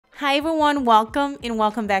Hi everyone, welcome and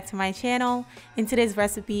welcome back to my channel. In today's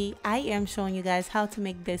recipe, I am showing you guys how to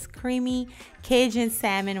make this creamy Cajun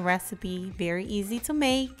salmon recipe. Very easy to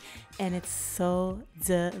make and it's so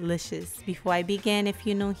delicious. Before I begin, if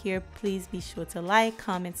you're new here, please be sure to like,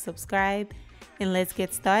 comment, subscribe, and let's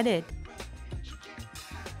get started.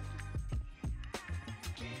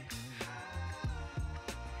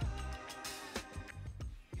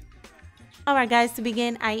 Alright guys, to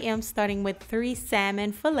begin, I am starting with 3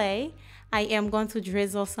 salmon fillet. I am going to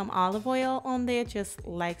drizzle some olive oil on there just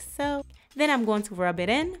like so. Then I'm going to rub it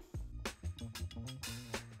in.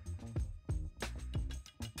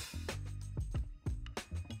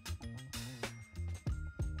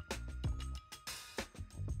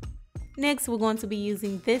 Next, we're going to be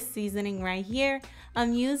using this seasoning right here.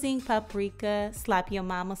 I'm using paprika, slap your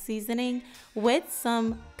mama seasoning with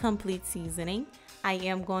some complete seasoning. I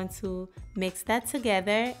am going to mix that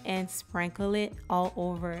together and sprinkle it all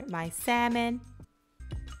over my salmon.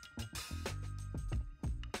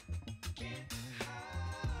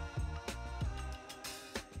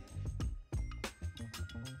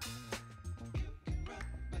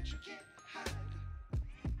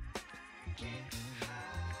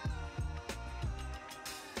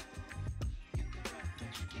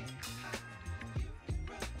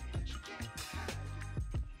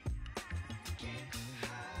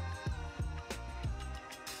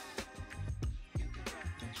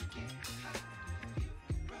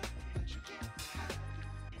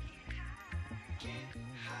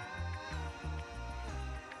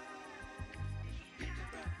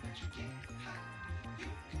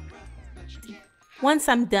 Once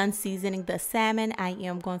I'm done seasoning the salmon, I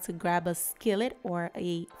am going to grab a skillet or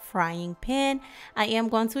a frying pan. I am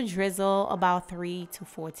going to drizzle about 3 to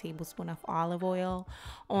 4 tablespoons of olive oil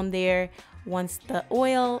on there. Once the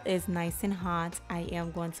oil is nice and hot, I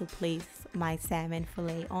am going to place my salmon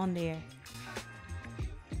fillet on there.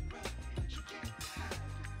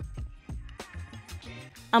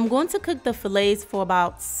 I'm going to cook the fillets for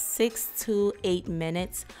about 6 to 8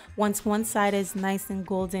 minutes. Once one side is nice and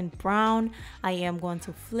golden brown, I am going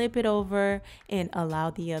to flip it over and allow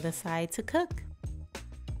the other side to cook.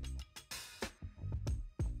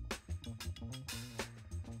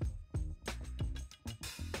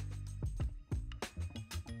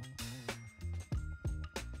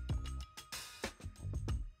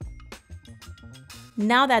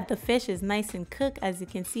 Now that the fish is nice and cooked, as you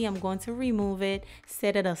can see, I'm going to remove it,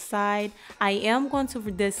 set it aside. I am going to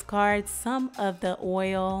discard some of the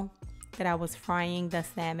oil that I was frying the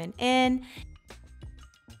salmon in.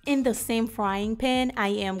 In the same frying pan, I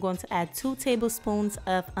am going to add 2 tablespoons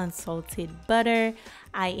of unsalted butter.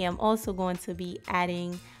 I am also going to be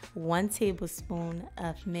adding 1 tablespoon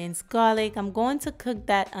of minced garlic. I'm going to cook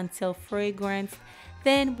that until fragrant.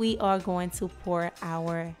 Then we are going to pour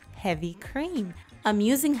our heavy cream. I'm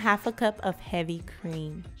using half a cup of heavy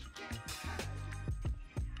cream.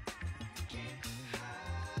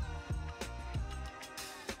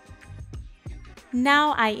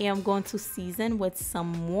 Now I am going to season with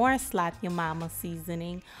some more slap your mama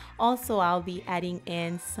seasoning. Also, I'll be adding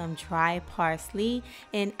in some dry parsley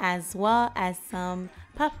and as well as some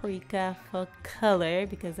paprika for color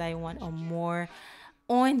because I want a more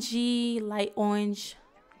orangey, light orange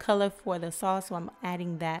color for the sauce. So I'm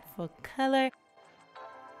adding that for color.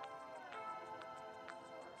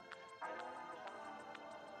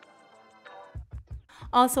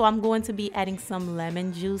 Also, I'm going to be adding some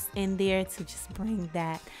lemon juice in there to just bring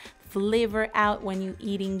that flavor out when you're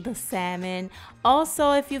eating the salmon.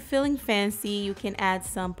 Also, if you're feeling fancy, you can add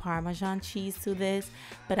some Parmesan cheese to this.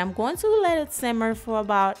 But I'm going to let it simmer for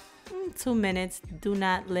about 2 minutes. Do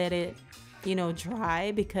not let it,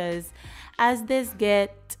 dry, because as this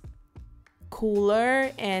gets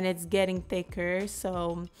cooler and it's getting thicker,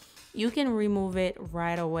 so you can remove it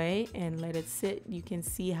right away and let it sit. You can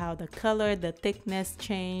see how the color, the thickness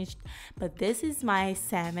changed. But this is my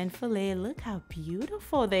salmon fillet. Look how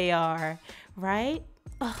beautiful they are, right?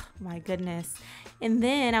 Oh my goodness. And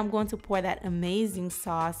then I'm going to pour that amazing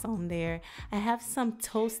sauce on there. I have some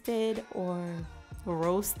toasted or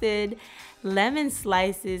roasted lemon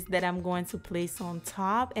slices that I'm going to place on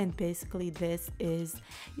top, and basically this is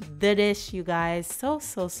the dish, you guys. So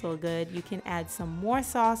good. You can add some more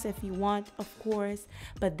sauce if you want, of course,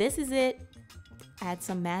 but this is it. Add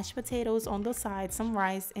some mashed potatoes on the side, some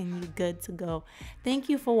rice, and you're good to go. Thank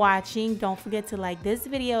you for watching. Don't forget to like this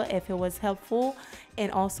video if it was helpful,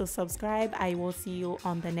 and also subscribe. I will see you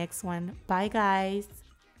on the next one. Bye guys.